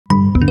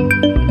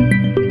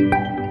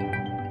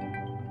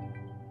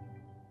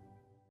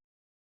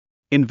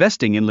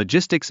Investing in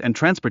logistics and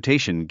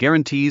transportation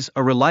guarantees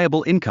a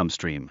reliable income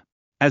stream.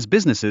 As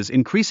businesses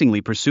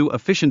increasingly pursue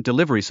efficient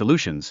delivery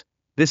solutions,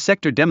 this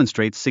sector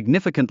demonstrates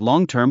significant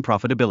long-term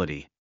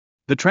profitability.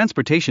 The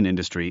transportation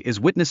industry is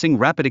witnessing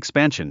rapid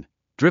expansion,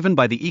 driven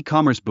by the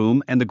e-commerce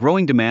boom and the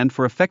growing demand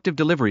for effective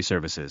delivery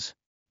services.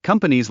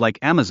 Companies like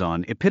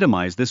Amazon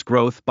epitomize this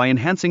growth by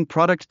enhancing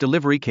product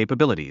delivery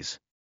capabilities.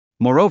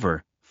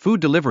 Moreover, food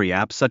delivery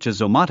apps such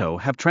as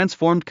Zomato have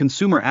transformed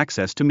consumer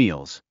access to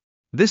meals.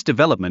 This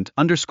development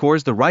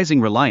underscores the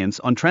rising reliance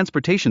on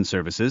transportation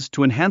services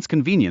to enhance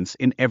convenience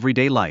in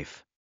everyday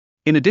life.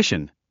 In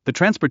addition, the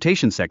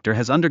transportation sector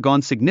has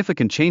undergone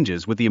significant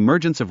changes with the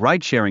emergence of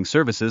ride-sharing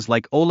services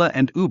like Ola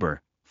and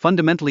Uber,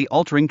 fundamentally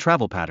altering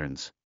travel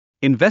patterns.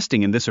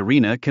 Investing in this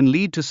arena can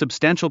lead to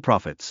substantial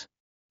profits.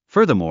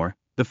 Furthermore,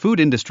 the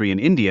food industry in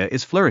India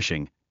is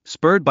flourishing,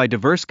 spurred by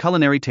diverse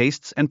culinary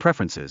tastes and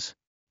preferences.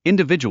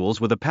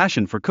 Individuals with a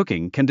passion for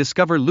cooking can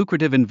discover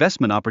lucrative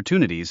investment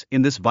opportunities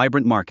in this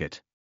vibrant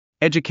market.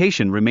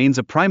 Education remains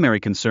a primary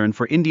concern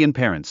for Indian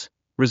parents,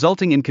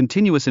 resulting in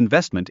continuous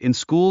investment in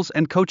schools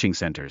and coaching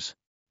centers.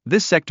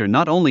 This sector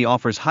not only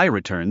offers high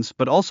returns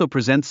but also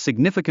presents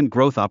significant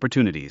growth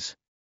opportunities.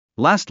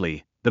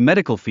 Lastly, the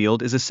medical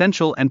field is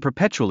essential and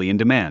perpetually in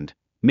demand,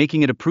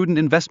 making it a prudent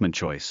investment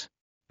choice.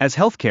 As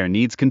healthcare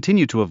needs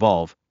continue to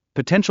evolve,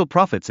 potential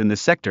profits in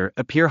this sector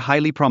appear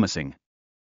highly promising.